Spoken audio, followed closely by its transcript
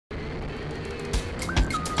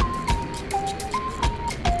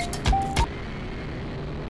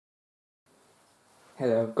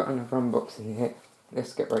Hello, I've got another unboxing here.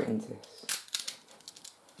 Let's get right into this.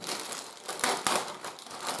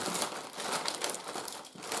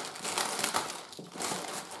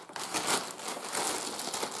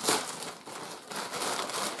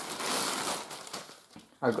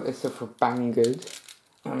 I got this off of Banggood.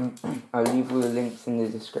 I'll leave all the links in the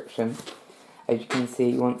description. As you can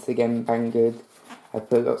see, once again, Banggood. I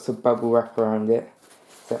put lots of bubble wrap around it,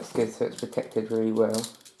 so that's good, so it's protected really well.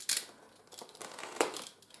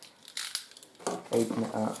 Open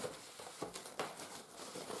it up.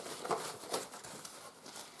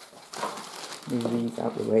 Move these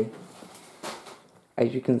out the way.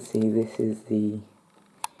 As you can see, this is the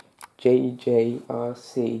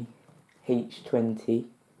JJRC H20.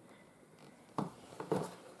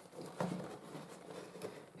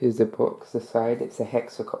 Here's the box, the side. It's a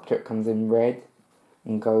hexacopter. It comes in red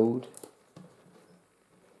and gold.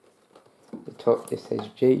 The top just says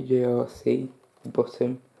JJRC. The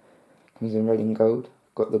bottom comes in red and gold.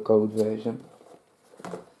 Got the gold version.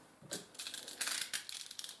 Cut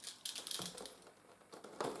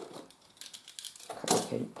the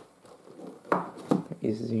tape. Let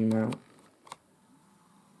me zoom out.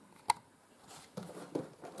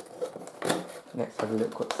 Let's have a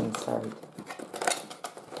look what's inside.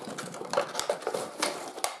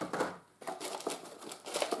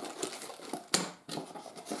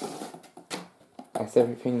 That's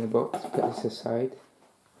everything in the box. Put this aside.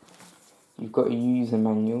 You've got a user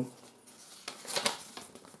manual.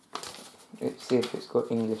 Let's see if it's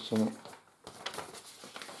got English in it.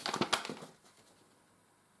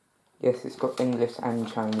 Yes, it's got English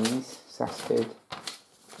and Chinese, so that's good.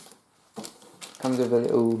 Comes with a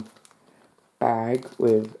little bag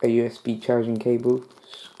with a USB charging cable,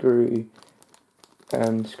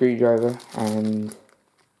 screwdriver, and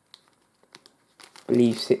I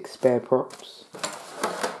believe 6 spare props.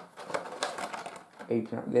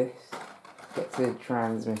 Open up this. Get to the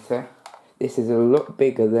transmitter. This is a lot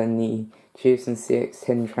bigger than the JJRC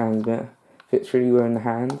H10 transmitter. Fits really well in the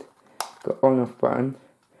hand. Got on-off button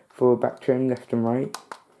for back trim, left and right.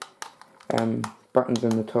 Buttons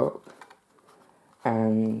on the top.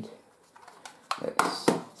 And let's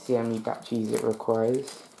see how many batteries it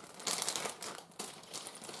requires.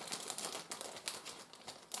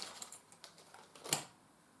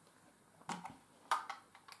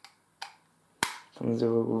 Comes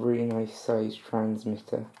with a really nice size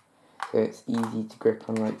transmitter, so it's easy to grip,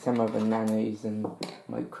 unlike some other nanos and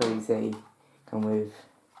micros. They come with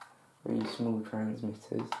really small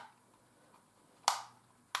transmitters.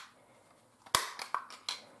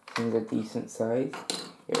 Things are decent size.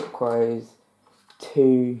 It requires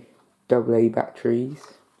 2 AA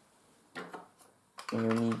batteries, and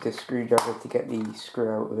you'll need the screwdriver to get the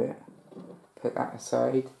screw out of it. Put that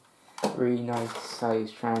aside. Really nice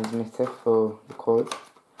size transmitter for the quad.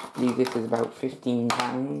 I believe this is about £15.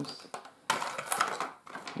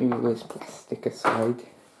 Move this plastic aside.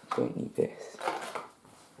 Don't need this.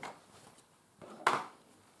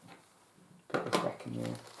 Put this back in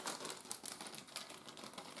there.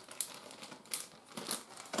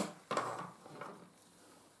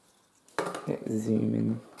 Let's zoom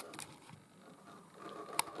in.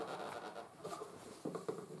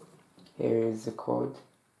 Here is the quad.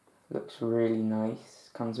 Looks really nice.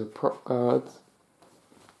 Comes with prop guards.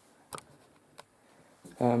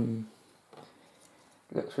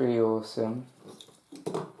 Looks really awesome.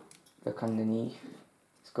 Look underneath.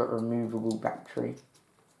 It's got a removable battery.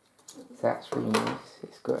 So that's really nice.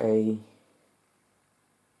 It's got a...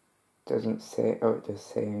 doesn't say... oh, it does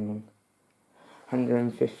say, hang on.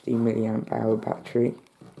 150 milliamp hour battery.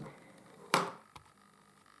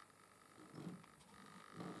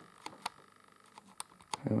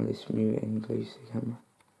 Let's move it in close to the camera.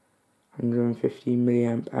 150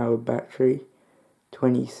 milliamp hour battery,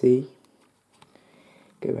 20C.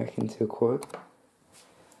 Go back into the quad.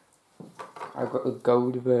 I've got the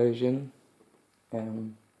gold version. I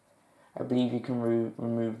believe you can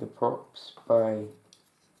remove the props by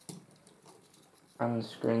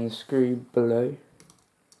unscrewing the screw below.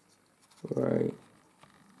 Right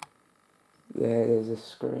there's a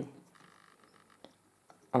screw.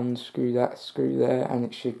 Unscrew that screw there and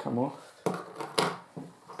it should come off.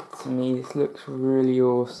 To me this looks really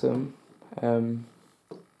awesome. I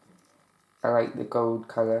like the gold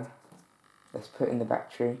colour. Let's put in the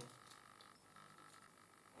battery.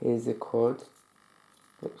 Here's the quad.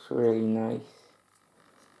 Looks really nice.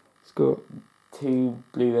 It's got 2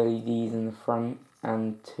 blue LEDs in the front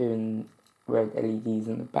and 2 red LEDs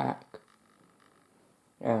in the back.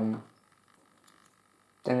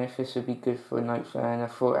 Don't know if this would be good for night flying. I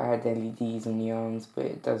thought it had LEDs on the arms, but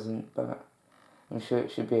it doesn't, but I'm sure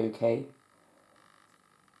it should be okay.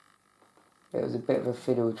 It was a bit of a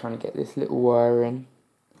fiddle trying to get this little wire in,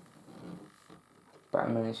 but I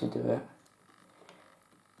managed to do it.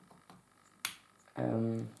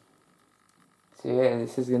 So yeah,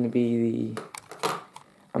 this is going to be the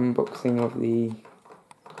unboxing of the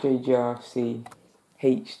JJRC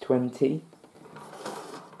H20.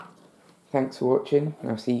 Thanks for watching, and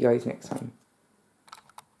I'll see you guys next time.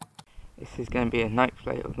 This is going to be a night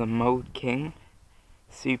flight of the Mold King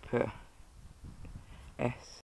Super S